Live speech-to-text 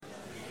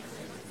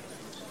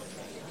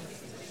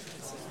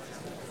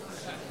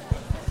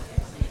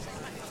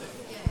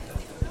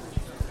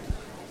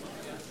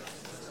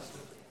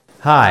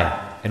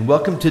Hi, and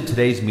welcome to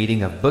today's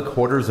meeting of Book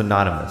Hoarders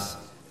Anonymous.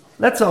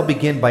 Let's all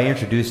begin by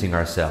introducing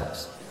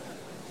ourselves.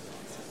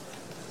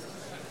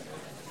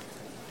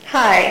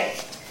 Hi,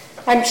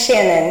 I'm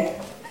Shannon,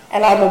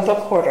 and I'm a book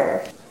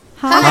hoarder.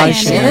 Hi,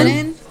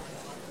 Shannon.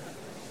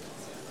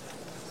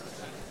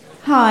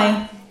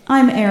 Hi,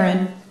 I'm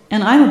Erin,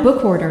 and I'm a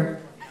book hoarder.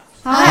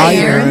 Hi,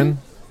 Erin.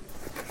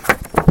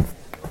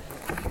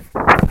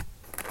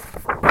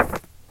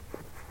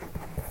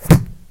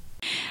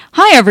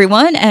 Hi,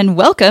 everyone, and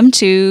welcome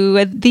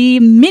to the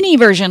mini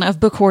version of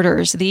Book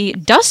Hoarders, the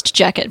dust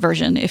jacket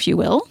version, if you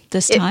will,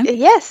 this time.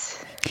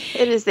 Yes.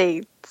 It is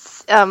a,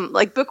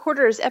 Book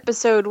Hoarders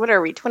episode, what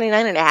are we,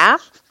 29 and a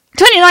half?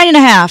 29 and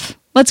a half.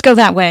 Let's go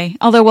that way,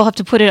 although we'll have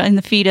to put it in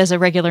the feed as a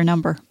regular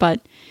number, but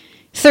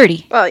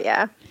 30. Well,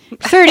 yeah.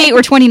 30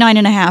 or 29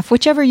 and a half,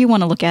 whichever you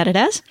want to look at it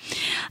as.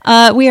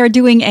 We are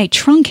doing a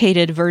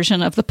truncated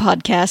version of the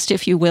podcast,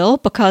 if you will,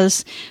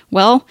 because,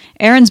 well,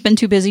 Erin's been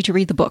too busy to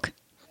read the book.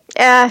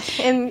 Yeah,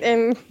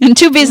 and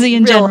too busy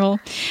in general.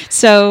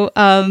 So,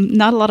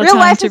 not a lot of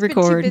time to record. Real life has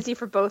been too busy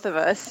for both of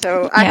us,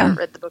 so I haven't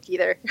read the book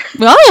either.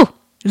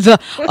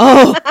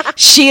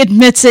 She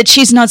admits it.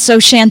 She's not so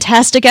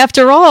shantastic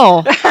after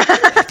all.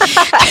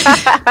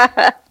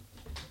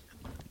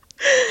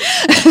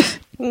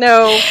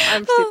 No,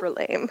 I'm super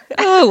lame.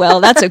 Oh, well,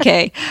 that's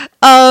okay.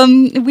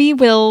 We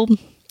will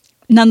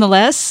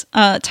nonetheless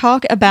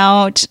talk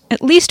about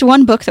at least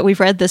one book that we've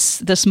read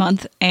this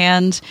month,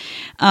 and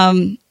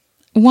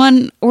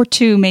one or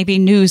two maybe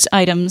news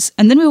items,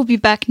 and then we will be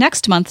back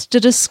next month to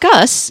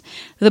discuss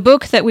the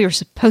book that we were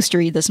supposed to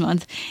read this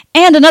month,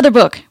 and another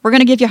book. We're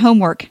going to give you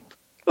homework.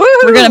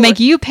 Woo-hoo! We're going to make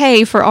you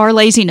pay for our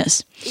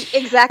laziness.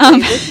 Exactly.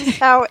 This is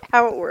how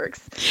it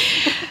works.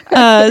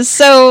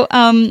 So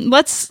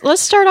let's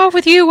start off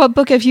with you. What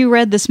book have you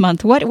read this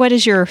month? What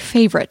is your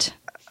favorite?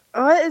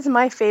 What is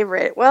my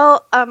favorite?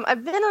 Well,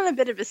 I've been on a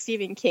bit of a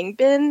Stephen King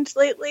binge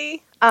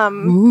lately.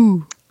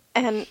 Ooh.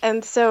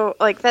 And so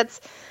that's,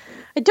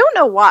 I don't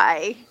know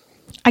why.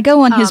 I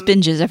go on his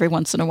binges every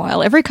once in a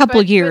while. Every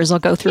couple years I'll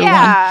go through one.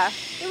 Yeah,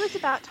 it was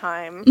about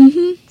time.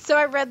 Mm-hmm. So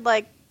I read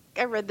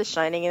The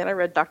Shining, and then I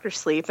read Dr.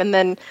 Sleep, and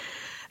then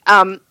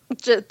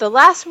the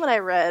last one I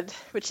read,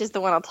 which is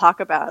the one I'll talk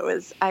about,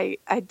 was I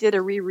did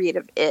a reread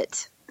of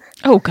It.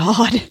 Oh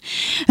God.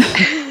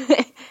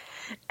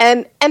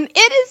 and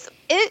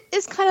it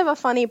is kind of a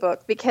funny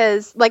book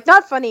because,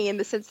 not funny in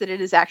the sense that it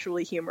is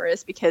actually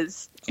humorous,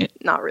 because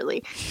not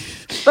really,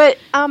 but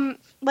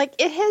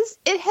it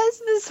has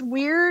this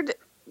weird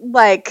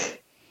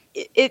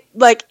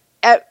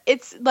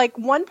it's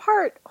one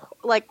part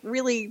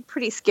really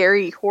pretty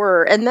scary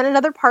horror, and then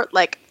another part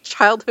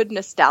childhood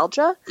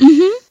nostalgia.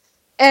 Mm-hmm.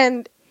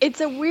 And it's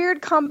a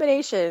weird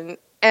combination,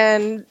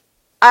 and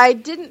I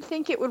didn't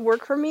think it would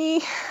work for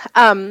me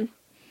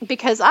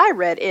because I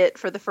read it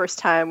for the first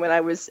time when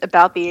I was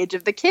about the age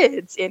of the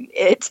kids in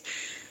it.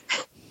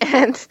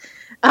 And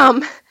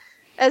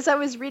as I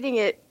was reading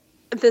it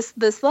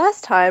this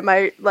last time,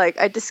 I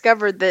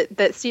discovered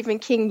that Stephen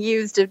King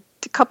used a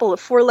couple of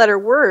 4-letter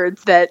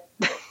words that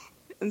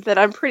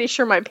I'm pretty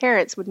sure my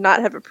parents would not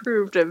have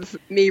approved of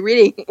me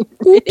reading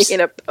in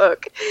a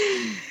book.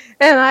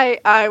 And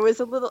I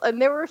was a little,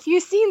 and there were a few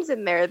scenes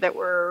in there that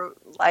were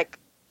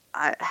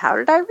how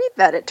did I read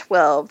that at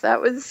 12? That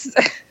was,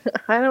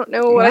 I don't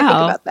know what I think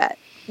about that.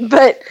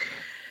 But,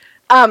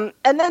 and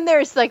then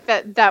there's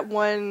that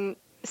one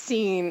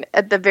scene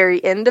at the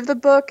very end of the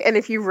book, and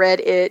if you read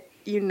it,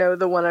 you know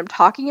the one I'm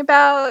talking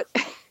about.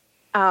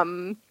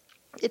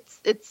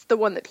 It's the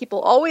one that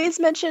people always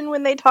mention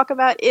when they talk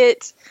about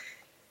it,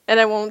 and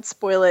I won't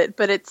spoil it,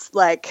 but it's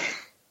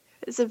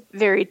a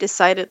very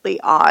decidedly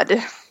odd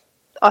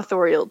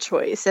authorial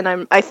choice,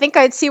 and I think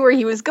I'd see where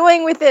he was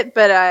going with it,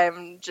 but I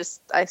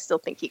still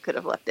think he could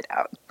have left it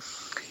out.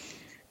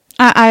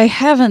 I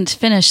haven't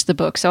finished the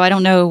book, so I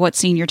don't know what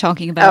scene you're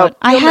talking about.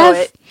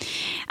 I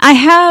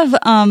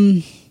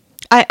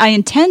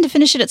intend to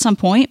finish it at some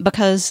point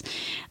because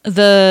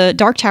the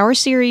Dark Tower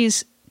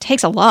series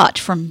takes a lot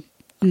from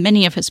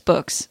many of his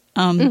books.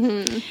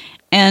 Mm-hmm.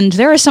 And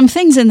there are some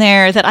things in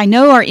there that I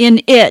know are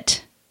in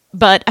it,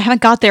 but I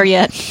haven't got there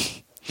yet.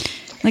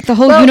 The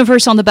whole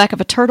universe on the back of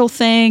a turtle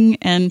thing.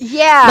 And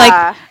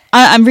yeah.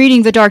 I'm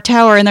reading the Dark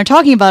Tower and they're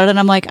talking about it, and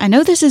I'm I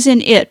know this is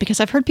in it because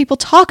I've heard people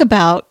talk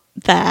about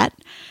that,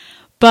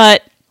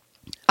 but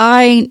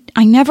I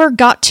never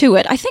got to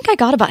it. I think I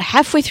got about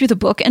halfway through the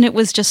book and it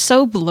was just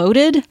so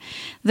bloated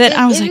that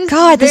I was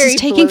God, this is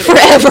taking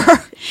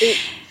forever.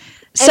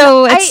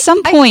 So at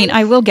some point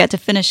I will get to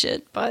finish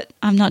it, but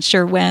I'm not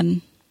sure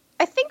when.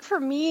 I think for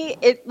me,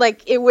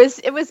 it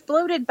was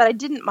bloated, but I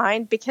didn't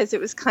mind because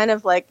it was kind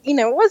of it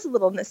was a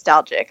little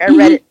nostalgic. I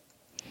read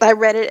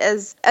it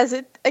as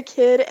a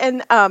kid,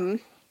 and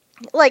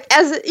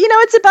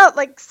it's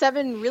about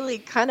 7 really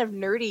kind of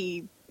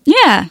nerdy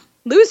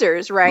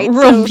losers, right?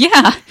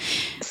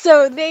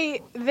 So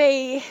they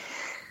they're,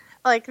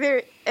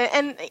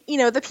 and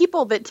the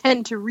people that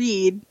tend to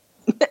read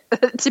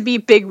to be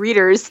big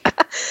readers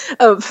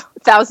of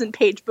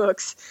 1,000-page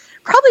books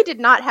probably did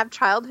not have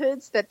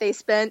childhoods that they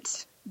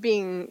spent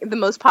being the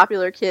most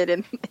popular kid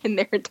in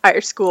their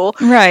entire school.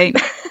 Right.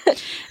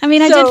 I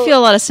mean, I So- did feel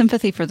a lot of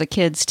sympathy for the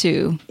kids,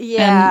 too.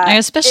 Yeah. And I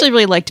especially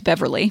really liked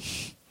Beverly.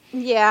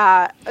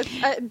 Yeah,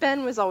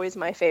 Ben was always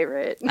my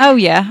favorite. Oh,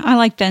 yeah. I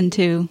like Ben,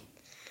 too.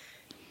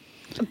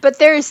 But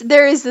there is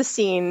the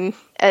scene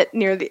at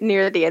near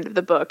the end of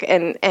the book,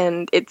 and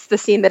it's the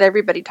scene that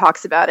everybody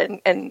talks about,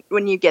 and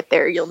when you get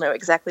there, you'll know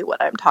exactly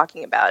what I'm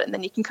talking about, and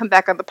then you can come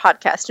back on the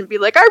podcast and be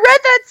like, I read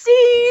that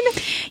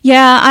scene.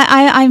 Yeah,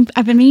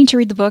 I've been meaning to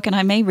read the book, and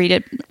I may read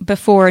it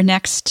before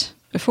next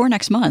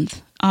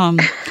month.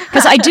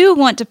 Because I do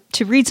want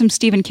to read some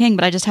Stephen King,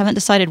 but I just haven't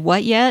decided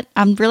what yet.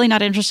 I'm really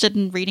not interested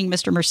in reading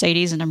Mr.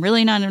 Mercedes, and I'm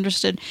really not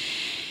interested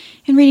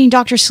in reading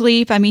Dr.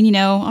 Sleep. I mean,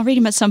 I'll read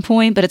them at some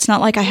point, but it's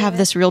not like I have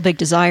this real big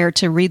desire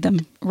to read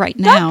them right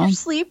now. Dr.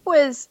 Sleep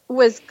was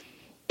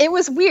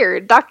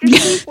weird. Dr.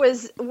 Sleep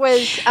was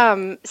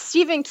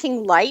Stephen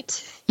King light.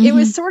 Mm-hmm. It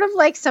was sort of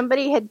like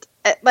somebody had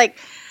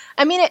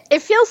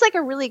it feels like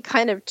a really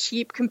kind of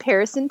cheap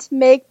comparison to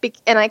make,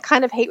 and I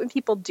kind of hate when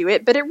people do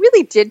it, but it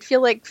really did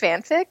feel like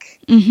fanfic.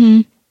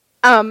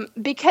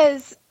 Mm-hmm.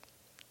 Because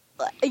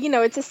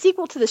it's a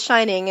sequel to The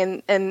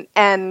Shining,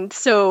 and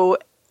so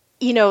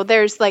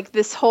there's like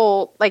this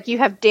whole, like, you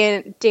have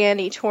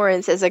Danny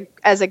Torrance as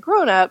a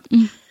grown up,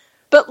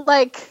 but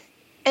like,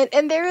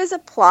 and there is a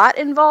plot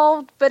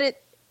involved, but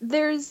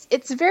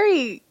it's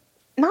very,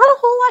 not a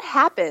whole lot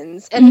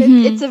happens, and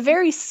it's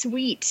very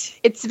sweet,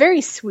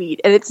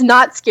 and it's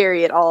not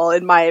scary at all,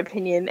 in my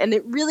opinion, and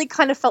it really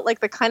kind of felt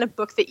like the kind of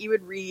book that you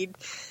would read,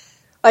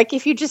 like,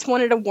 if you just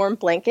wanted a warm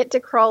blanket to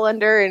crawl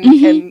under,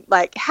 and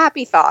like,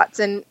 happy thoughts,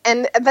 and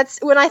that's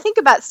when I think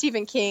about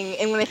Stephen King,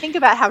 and when I think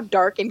about how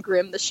dark and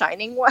grim The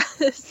Shining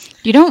was.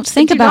 You don't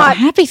think about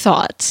happy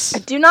thoughts. I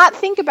do not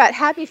think about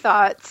happy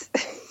thoughts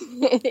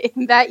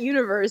in that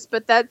universe,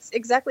 but that's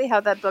exactly how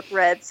that book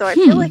read. So I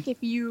feel like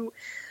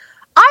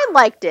I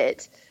liked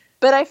it,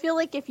 but I feel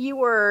like if you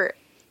were,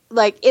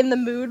 like, in the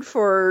mood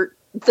for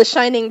The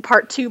Shining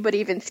Part 2, but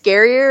even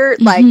scarier,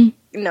 like,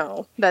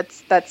 no,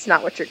 that's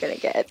not what you're going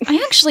to get.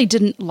 I actually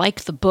didn't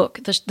like the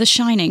book, The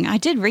Shining. I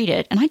did read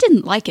it, and I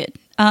didn't like it.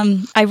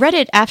 I read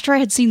it after I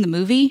had seen the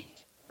movie,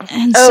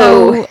 and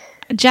so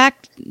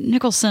Jack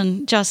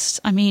Nicholson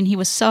he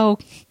was so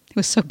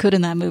good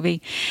in that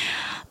movie.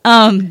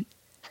 And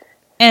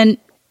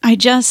I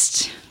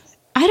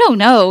don't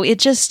know, it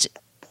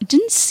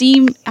didn't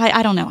seem,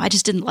 I don't know, I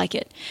just didn't like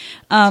it.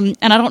 And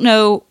I don't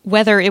know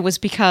whether it was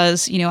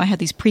because, I had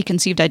these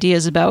preconceived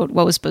ideas about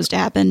what was supposed to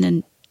happen,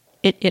 and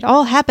it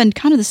all happened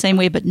kind of the same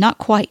way, but not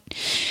quite.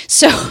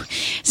 So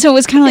it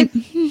was kind of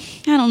like,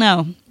 I don't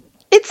know.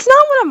 It's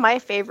not one of my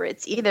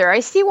favorites either.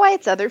 I see why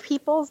it's other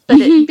people's, but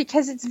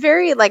because it's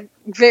very, like,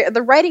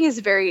 the writing is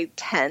very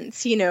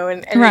tense,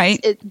 and right.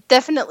 it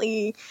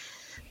definitely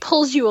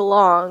pulls you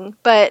along.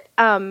 But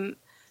I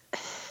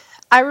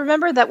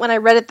remember that when I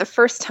read it the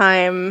first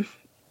time,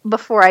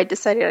 before I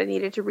decided I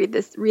needed to read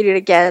it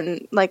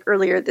again, like,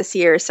 earlier this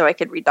year, so I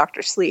could read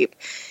Dr. Sleep,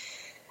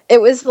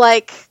 it was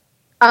like,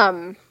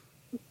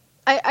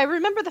 I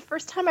remember the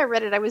first time I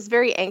read it, I was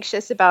very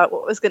anxious about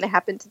what was going to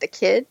happen to the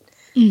kid.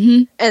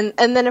 And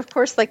then, of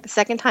course, like, the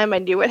second time I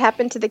knew what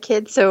happened to the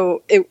kid,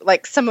 so it,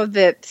 like, some of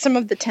the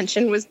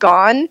tension was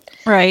gone.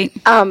 Right.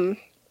 And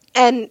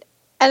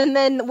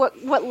then what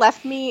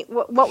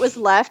was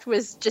left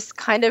was just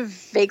kind of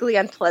vaguely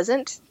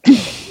unpleasant.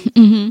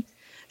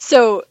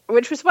 So,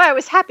 which was why I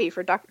was happy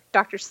for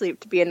Dr. Sleep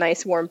to be a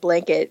nice warm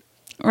blanket,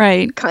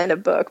 right, kind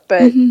of book.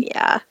 But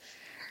yeah.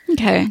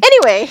 Okay.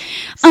 Anyway,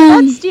 so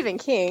that's Stephen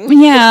King.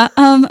 Yeah.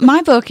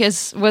 My book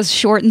was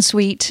short and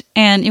sweet,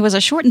 and it was a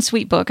short and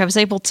sweet book. I was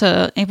able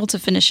to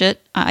finish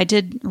it. I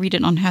did read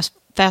it on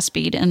fast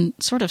speed and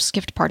sort of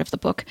skipped part of the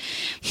book.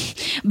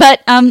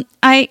 But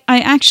I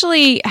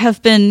actually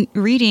have been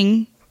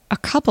reading a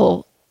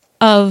couple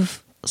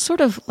of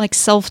sort of like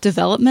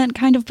self-development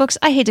kind of books.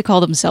 I hate to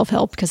call them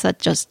self-help because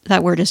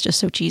that word is just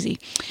so cheesy.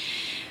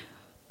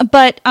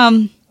 But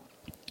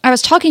I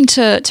was talking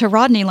to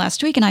Rodney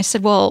last week, and I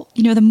said, well,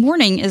 the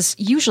morning is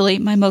usually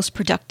my most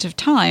productive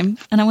time,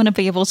 and I want to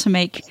be able to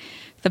make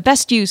the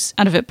best use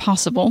out of it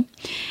possible.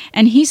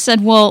 And he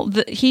said, well,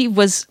 he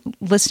was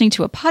listening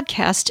to a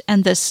podcast,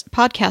 and this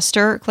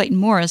podcaster, Clayton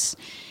Morris,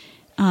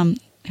 who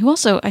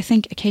also, I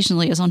think,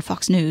 occasionally is on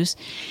Fox News,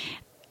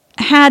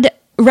 had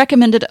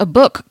recommended a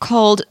book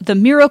called The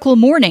Miracle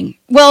Morning.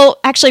 Well,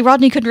 actually,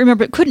 Rodney couldn't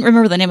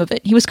remember the name of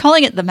it. He was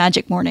calling it The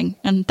Magic Morning,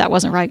 and that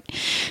wasn't right.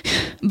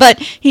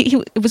 But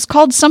it was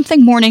called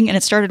something Morning, and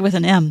it started with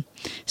an M.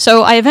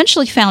 So I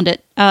eventually found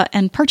it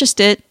and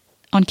purchased it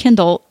on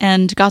Kindle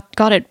and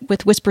got it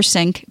with Whisper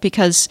Sync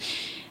because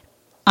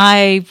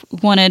I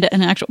wanted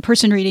an actual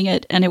person reading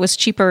it, and it was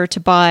cheaper to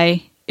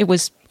buy. It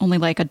was only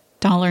like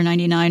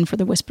 $1.99 for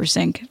the Whisper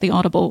Sync, the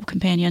Audible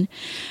companion.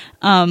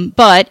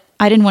 But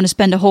I didn't want to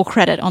spend a whole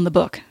credit on the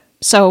book.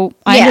 So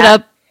I ended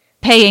up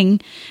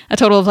paying a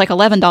total of like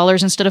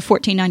 $11 instead of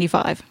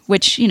 $14.95,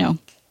 which,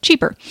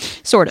 cheaper,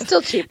 sort of.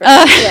 Still cheaper,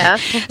 yeah.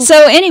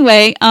 So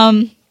anyway,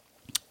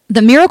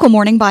 The Miracle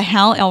Morning by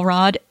Hal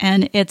Elrod,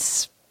 and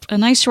it's a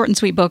nice short and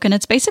sweet book, and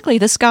it's basically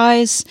this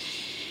guy's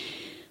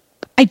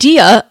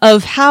idea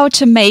of how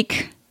to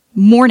make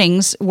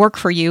mornings work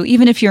for you,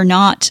 even if you're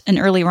not an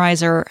early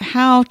riser,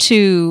 how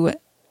to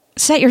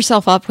set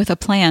yourself up with a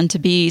plan to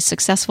be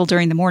successful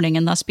during the morning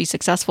and thus be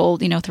successful,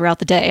 throughout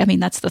the day. I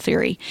mean, that's the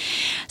theory.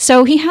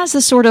 So he has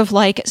this sort of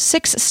like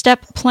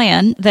 6-step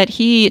plan that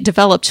he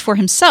developed for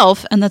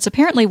himself and that's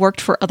apparently worked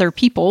for other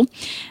people.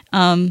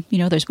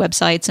 There's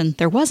websites and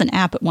there was an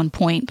app at one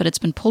point, but it's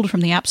been pulled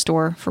from the App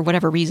Store for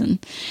whatever reason.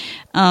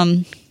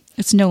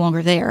 It's no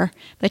longer there.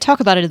 They talk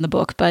about it in the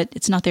book, but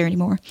it's not there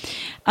anymore.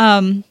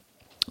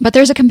 But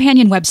there's a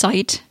companion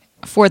website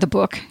for the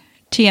book,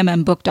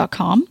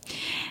 tmmbook.com.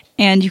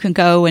 And you can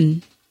go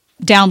and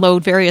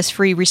download various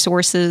free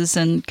resources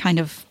and kind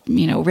of,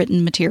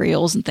 written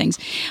materials and things.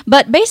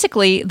 But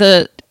basically,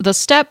 the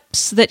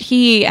steps that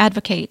he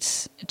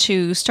advocates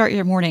to start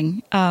your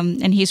morning,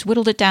 and he's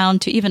whittled it down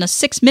to even a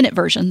 6-minute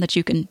version that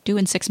you can do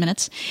in 6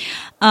 minutes,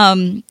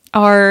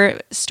 are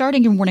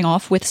starting your morning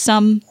off with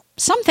some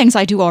things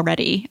I do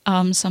already,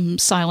 some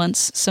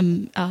silence,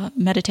 some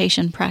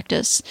meditation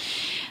practice.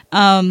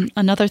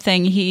 Another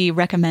thing he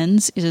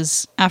recommends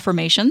is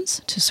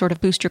affirmations to sort of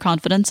boost your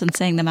confidence, and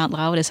saying them out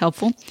loud is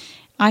helpful.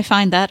 I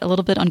find that a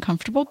little bit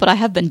uncomfortable, but I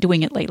have been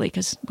doing it lately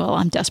because,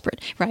 I'm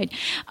desperate, right?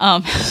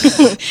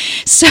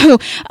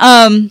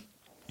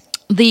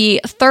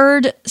 The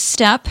third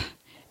step,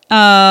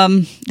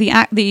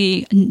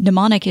 the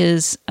mnemonic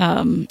is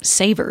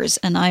savers,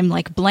 and I'm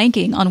like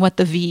blanking on what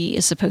the V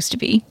is supposed to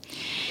be.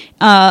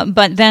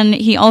 But then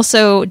he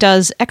also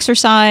does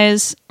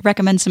exercise,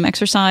 recommends some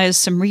exercise,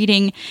 some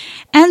reading,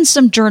 and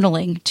some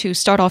journaling to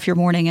start off your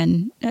morning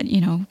and,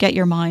 get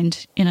your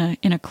mind in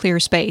a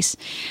clear space.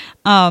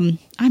 I'm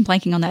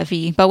blanking on that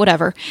V, but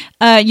whatever.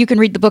 You can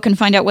read the book and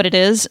find out what it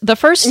is. The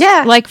first,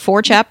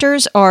 4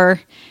 chapters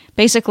are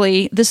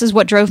basically, this is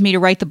what drove me to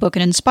write the book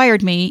and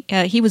inspired me.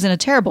 He was in a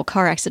terrible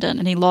car accident,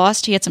 and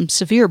he had some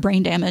severe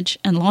brain damage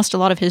and lost a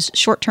lot of his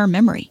short-term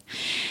memory.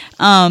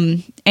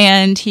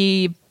 And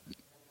he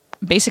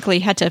basically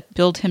had to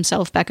build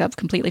himself back up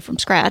completely from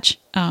scratch.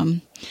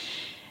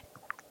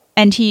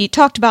 And he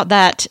talked about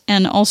that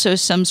and also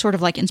some sort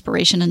of like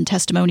inspiration and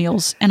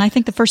testimonials. And I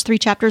think the first 3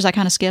 chapters I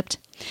kind of skipped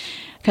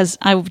because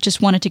I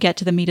just wanted to get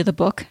to the meat of the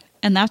book.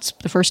 And that's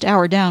the first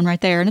hour down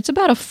right there. And it's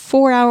about a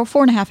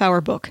 4.5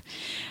 hour book.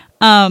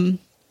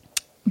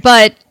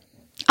 But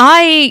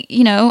I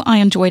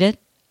enjoyed it.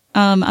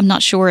 I'm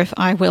not sure if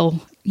I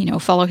will,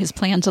 follow his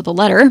plan to the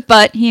letter,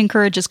 but he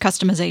encourages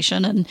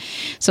customization, and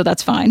so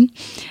that's fine.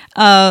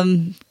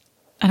 I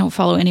don't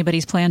follow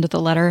anybody's plan to the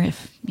letter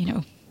if,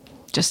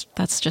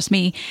 that's just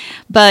me.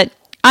 But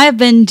I've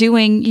been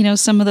doing,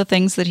 some of the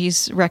things that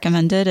he's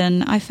recommended,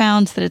 and I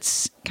found that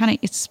it's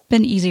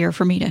been easier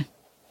for me to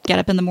get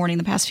up in the morning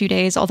the past few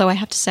days, although I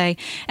have to say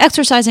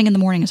exercising in the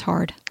morning is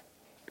hard.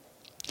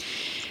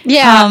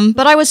 Yeah.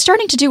 But I was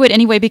starting to do it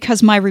anyway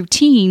because my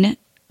routine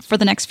for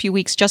the next few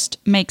weeks just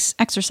makes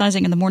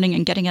exercising in the morning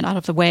and getting it out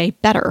of the way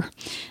better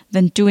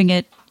than doing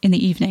it in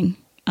the evening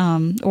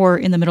or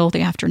in the middle of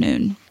the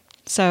afternoon.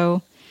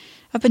 So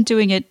I've been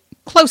doing it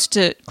close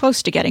to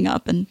getting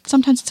up, and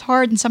sometimes it's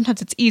hard and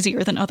sometimes it's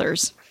easier than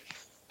others.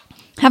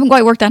 Haven't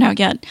quite worked that out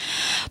yet.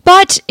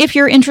 But if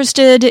you're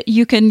interested,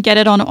 you can get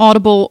it on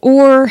Audible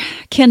or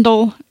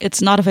Kindle.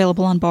 It's not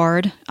available on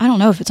Bard. I don't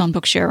know if it's on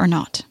Bookshare or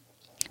not.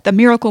 The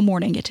Miracle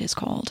Morning, it is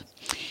called.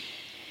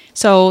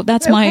 So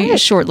that's my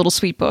short little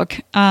sweet book.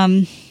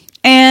 And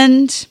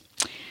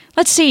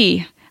let's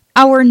see.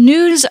 Our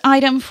news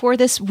item for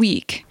this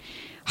week.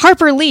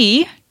 Harper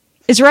Lee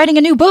is writing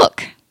a new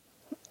book.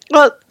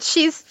 Well,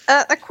 she's,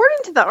 according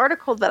to the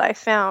article that I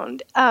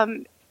found,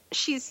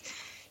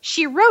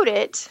 she wrote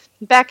it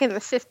back in the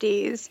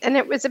 50s, and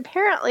it was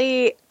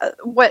apparently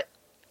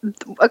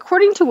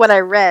according to what I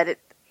read,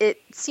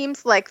 it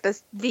seems like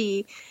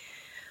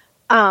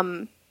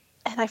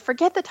and I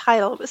forget the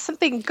title. It was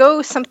something.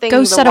 Go set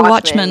a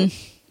watchman.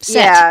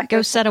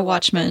 Go set a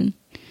watchman.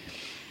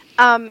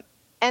 And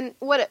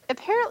what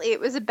apparently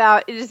it is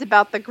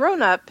about the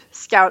grown-up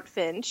Scout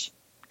Finch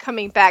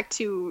coming back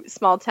to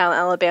small-town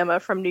Alabama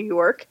from New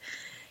York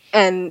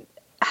and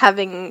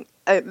having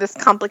this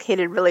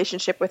complicated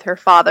relationship with her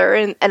father.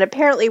 And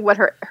apparently what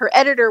her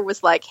editor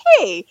was like,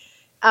 hey,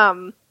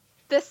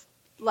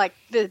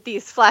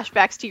 these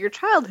flashbacks to your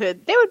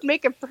childhood, they would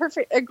make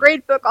a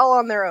great book all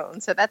on their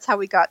own. So that's how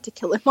we got To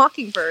Kill a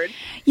Mockingbird.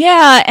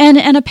 Yeah,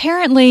 and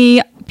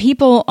apparently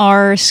people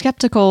are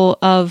skeptical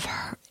of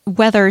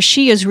whether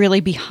she is really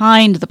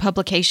behind the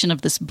publication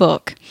of this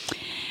book.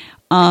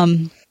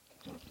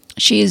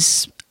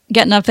 She's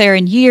getting up there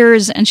in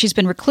years, and she's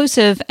been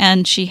reclusive,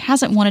 and she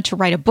hasn't wanted to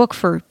write a book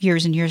for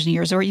years and years and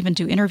years, or even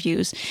do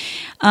interviews.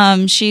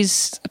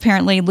 She's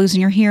apparently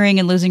losing her hearing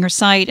and losing her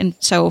sight, and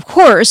so, of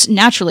course,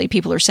 naturally,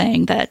 people are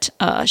saying that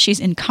she's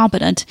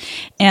incompetent,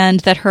 and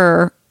that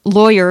her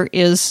lawyer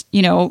is,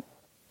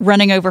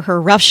 running over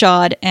her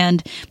roughshod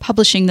and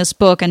publishing this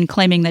book and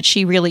claiming that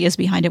she really is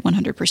behind it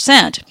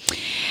 100%.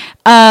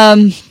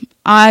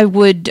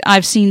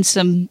 I've seen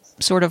some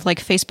sort of like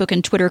Facebook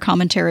and Twitter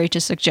commentary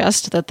to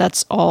suggest that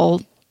that's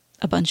all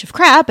a bunch of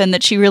crap and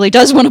that she really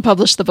does want to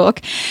publish the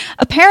book.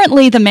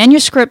 Apparently, the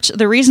manuscript,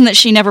 the reason that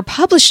she never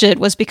published it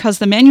was because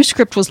the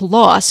manuscript was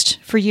lost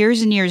for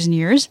years and years and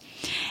years.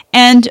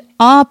 And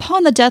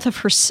upon the death of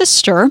her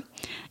sister,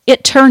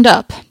 it turned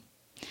up.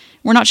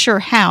 We're not sure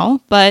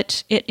how,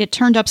 but it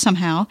turned up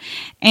somehow,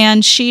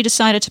 and she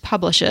decided to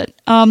publish it.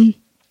 I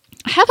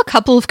have a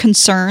couple of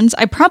concerns.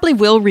 I probably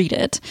will read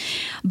it,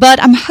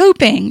 but I'm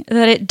hoping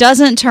that it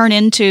doesn't turn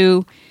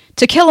into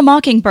To Kill a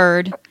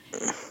Mockingbird,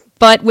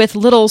 but with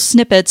little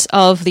snippets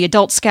of the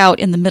adult scout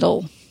in the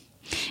middle.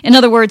 In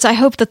other words, I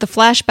hope that the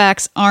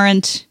flashbacks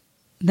aren't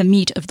the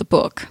meat of the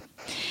book.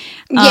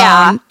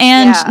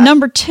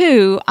 Number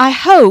two, I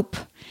hope...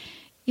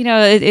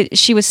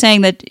 she was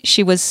saying that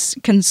she was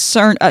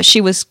concerned.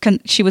 She was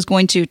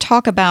going to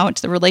talk about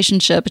the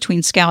relationship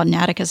between Scout and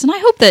Atticus, and I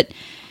hope that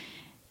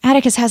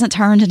Atticus hasn't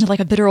turned into like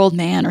a bitter old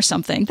man or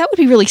something. That would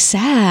be really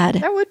sad.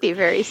 That would be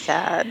very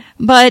sad.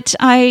 But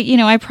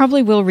I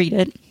probably will read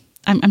it.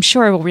 I'm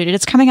sure I will read it.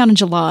 It's coming out in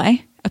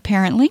July,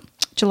 apparently,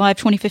 July of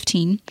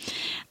 2015.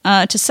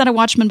 To Set a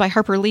Watchman by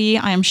Harper Lee.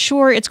 I am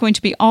sure it's going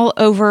to be all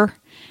over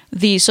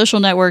the social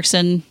networks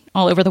and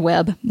all over the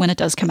web when it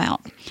does come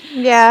out.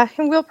 Yeah,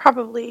 and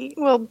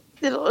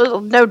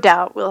it'll no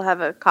doubt we'll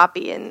have a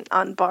copy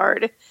on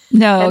Bard.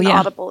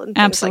 Audible and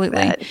things absolutely.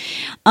 Like that.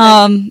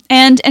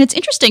 And it's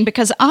interesting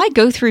because I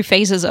go through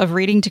phases of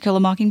reading To Kill a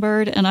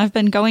Mockingbird, and I've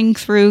been going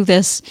through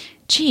this,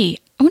 I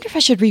wonder if I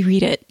should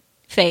reread it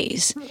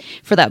phase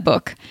for that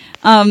book.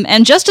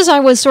 And just as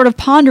I was sort of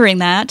pondering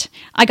that,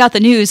 I got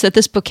the news that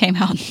this book came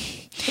out.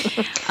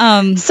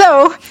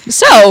 So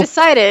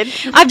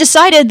I've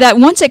decided that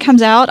once it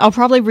comes out, I'll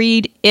probably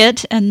read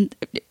it, and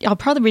I'll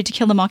probably read To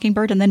Kill a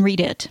Mockingbird and then read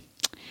it.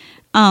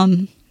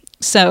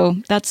 So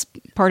that's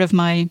part of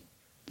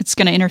it's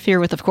going to interfere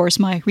with, of course,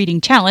 my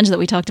reading challenge that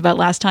we talked about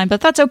last time,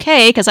 but that's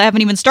okay because I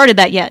haven't even started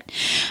that yet.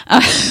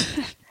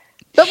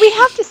 But we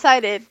have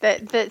decided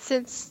that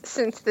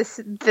since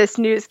this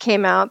news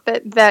came out,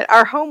 that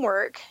our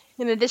homework,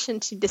 in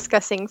addition to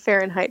discussing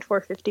Fahrenheit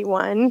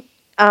 451,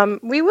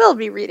 we will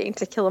be reading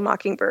To Kill a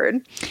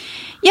Mockingbird.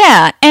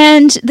 Yeah,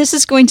 and this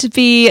is going to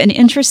be an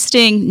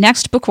interesting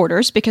next book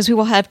orders because we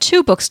will have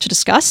two books to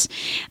discuss.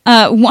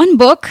 One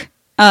book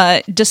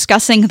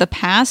discussing the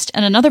past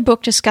and another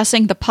book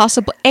discussing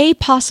a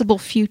possible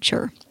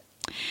future.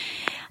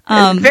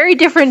 Very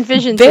different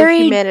visions of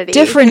humanity.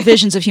 Different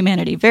visions of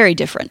humanity. Very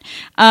different.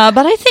 But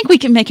I think we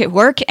can make it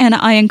work, and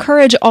I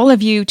encourage all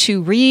of you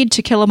to read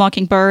To Kill a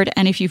Mockingbird,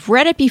 and if you've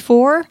read it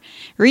before,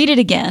 read it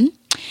again.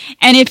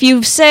 And if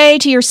you say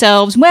to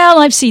yourselves, well,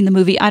 I've seen the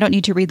movie, I don't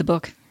need to read the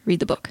book, read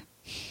the book.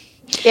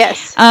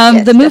 Yes.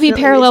 The movie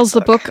parallels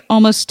the book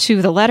almost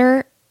to the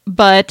letter,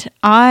 but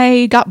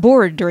I got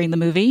bored during the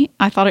movie.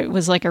 I thought it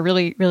was like a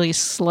really, really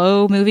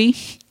slow movie,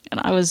 and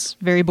I was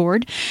very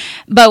bored.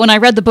 But when I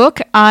read the book,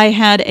 I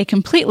had a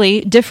completely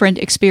different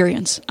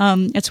experience.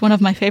 It's one of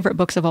my favorite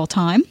books of all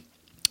time.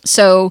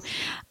 So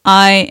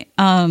I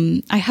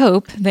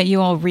hope that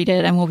you all read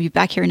it, and we'll be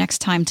back here next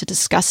time to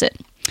discuss it.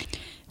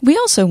 We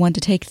also want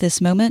to take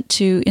this moment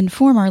to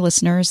inform our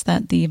listeners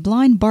that the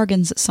Blind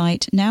Bargains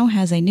site now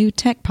has a new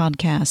tech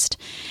podcast.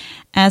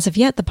 As of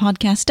yet, the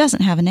podcast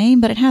doesn't have a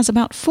name, but it has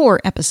about 4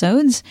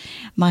 episodes.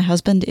 My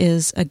husband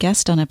is a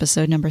guest on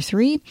episode number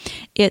 3.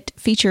 It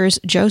features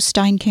Joe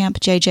Steinkamp,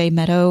 JJ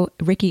Meadow,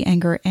 Ricky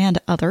Enger, and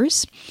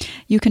others.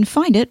 You can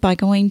find it by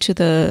going to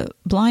the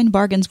Blind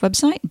Bargains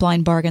website,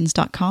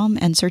 blindbargains.com,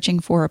 and searching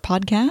for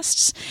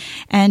podcasts.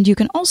 And you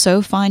can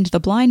also find the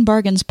Blind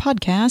Bargains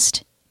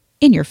podcast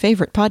in your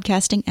favorite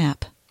podcasting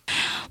app.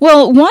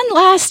 Well, one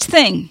last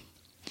thing.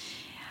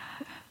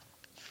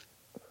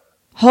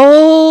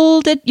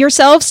 Hold it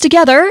yourselves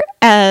together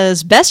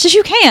as best as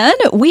you can.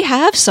 We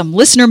have some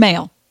listener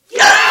mail.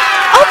 Yeah!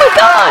 Oh my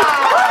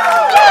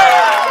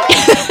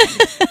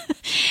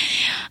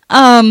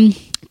God!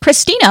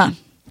 Christina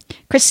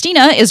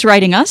is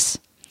writing us.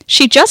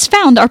 She just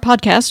found our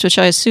podcast, which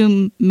I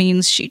assume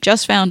means she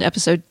just found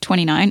episode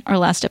 29, our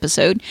last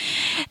episode.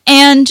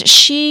 And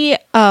she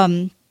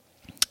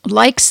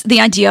likes the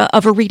idea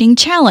of a reading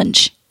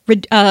challenge.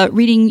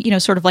 Reading,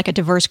 sort of like a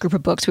diverse group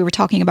of books. We were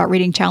talking about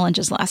reading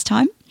challenges last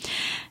time.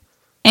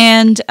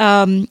 And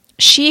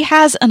she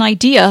has an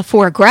idea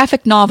for a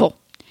graphic novel.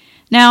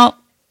 Now,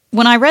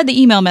 when I read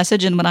the email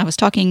message and when I was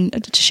talking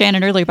to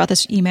Shannon earlier about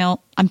this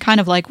email, I'm kind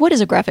of like, what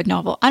is a graphic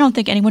novel? I don't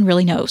think anyone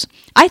really knows.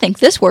 I think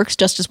this works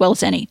just as well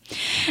as any.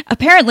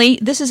 Apparently,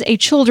 this is a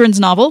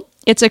children's novel.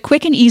 It's a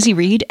quick and easy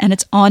read, and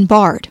it's on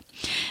Bard.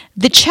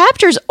 The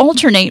chapters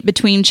alternate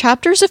between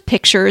chapters of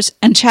pictures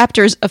and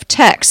chapters of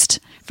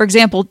text. For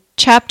example,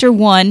 chapter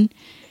 1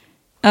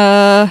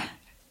 is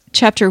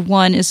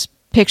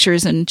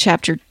pictures and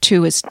chapter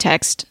 2 is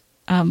text.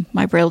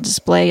 My Braille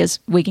display is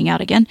wigging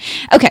out again.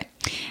 Okay.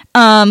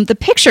 The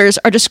pictures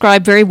are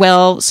described very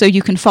well so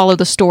you can follow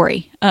the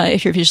story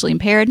if you're visually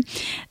impaired.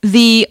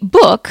 The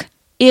book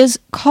is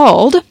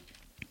called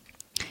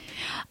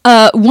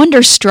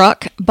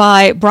Wonderstruck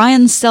by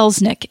Brian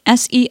Selznick,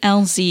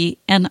 Selznick.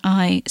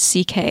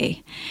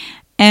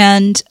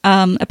 And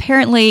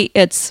apparently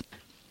it's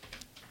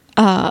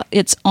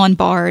It's on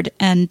Bard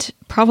and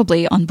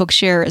probably on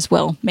Bookshare as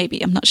well.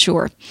 Maybe, I'm not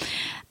sure.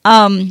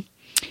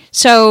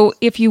 So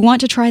if you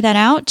want to try that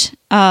out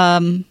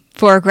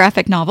for a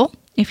graphic novel,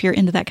 if you're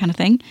into that kind of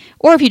thing,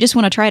 or if you just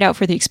want to try it out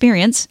for the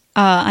experience,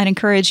 I'd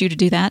encourage you to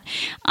do that.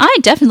 I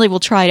definitely will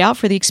try it out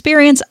for the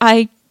experience.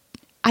 I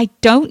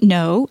don't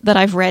know that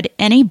I've read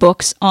any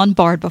books on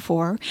Bard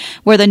before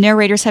where the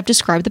narrators have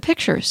described the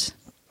pictures.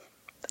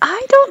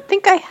 I don't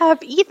think I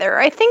have either.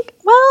 I think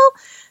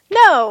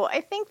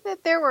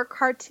that there were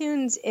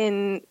cartoons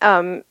in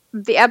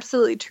The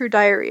Absolutely True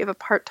Diary of a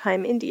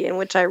Part-Time Indian,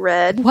 which I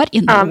read. What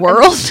in the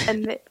world?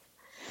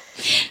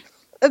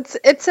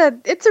 It's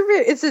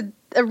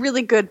a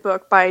really good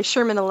book by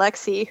Sherman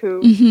Alexie,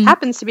 who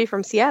happens to be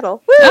from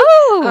Seattle. Woo!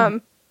 Oh!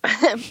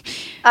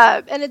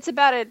 And it's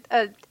about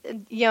a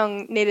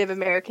young Native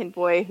American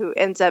boy who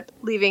ends up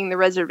leaving the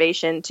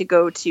reservation to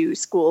go to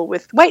school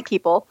with white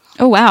people.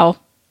 Oh, wow.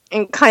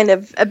 And kind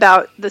of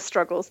about the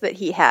struggles that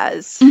he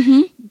has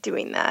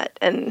doing that.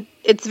 And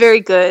it's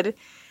very good.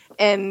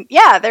 And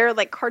yeah, there are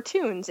like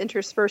cartoons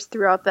interspersed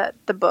throughout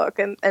the book,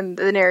 and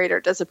the narrator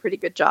does a pretty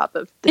good job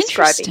of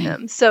describing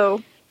them.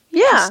 So,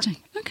 yeah.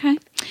 Okay.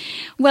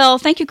 Well,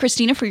 thank you,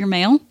 Christina, for your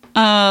mail.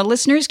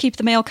 Listeners, keep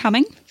the mail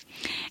coming.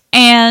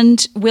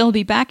 And we'll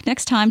be back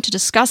next time to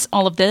discuss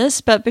all of this.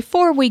 But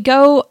before we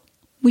go,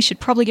 we should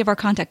probably give our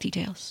contact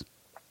details.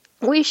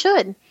 We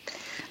should.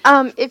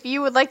 If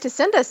you would like to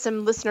send us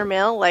some listener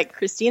mail like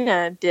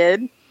Christina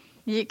did,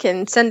 you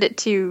can send it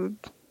to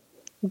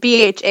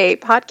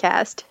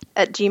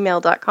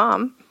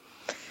bhapodcast@gmail.com.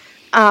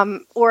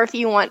 Or if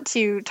you want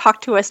to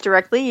talk to us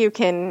directly, you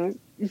can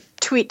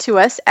tweet to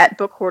us at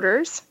Book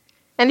Hoarders.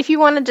 And if you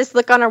want to just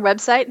look on our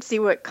website and see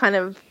what kind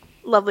of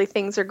lovely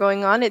things are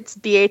going on, it's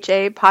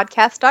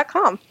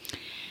bhapodcast.com.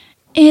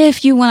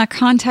 If you want to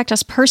contact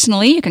us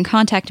personally, you can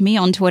contact me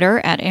on Twitter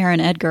at Aaron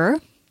Edgar.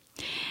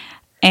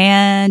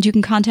 And you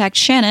can contact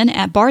Shannon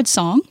at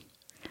Bardsong.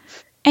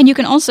 And you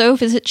can also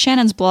visit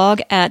Shannon's blog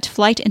at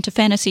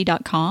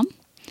flightintofantasy.com.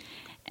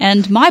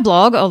 And my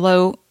blog,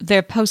 although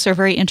their posts are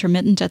very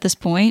intermittent at this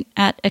point,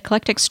 at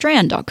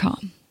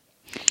eclecticstrand.com.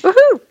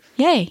 Woohoo!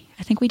 Yay,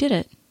 I think we did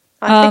it.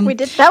 I think we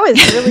did. That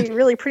was really,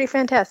 really pretty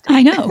fantastic.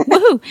 I know.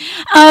 Woohoo!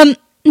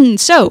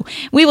 So,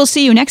 we will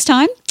see you next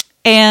time.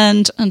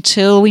 And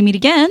until we meet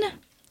again,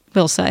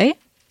 we'll say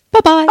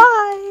bye-bye.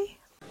 Bye!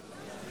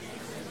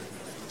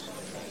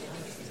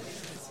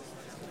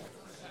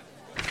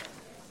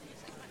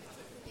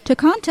 To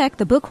contact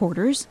the Book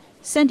Hoarders,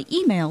 send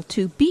email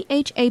to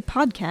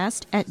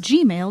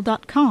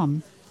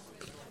bhapodcast@gmail.com.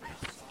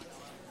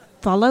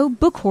 Follow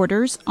Book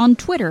Hoarders on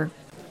Twitter.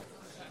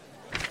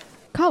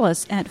 Call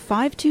us at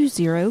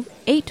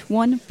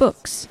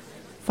 520-81-BOOKS,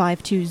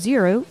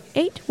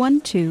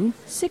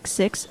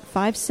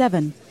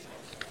 520-812-6657.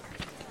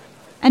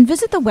 And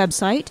visit the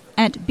website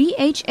at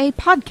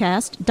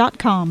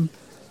bhapodcast.com.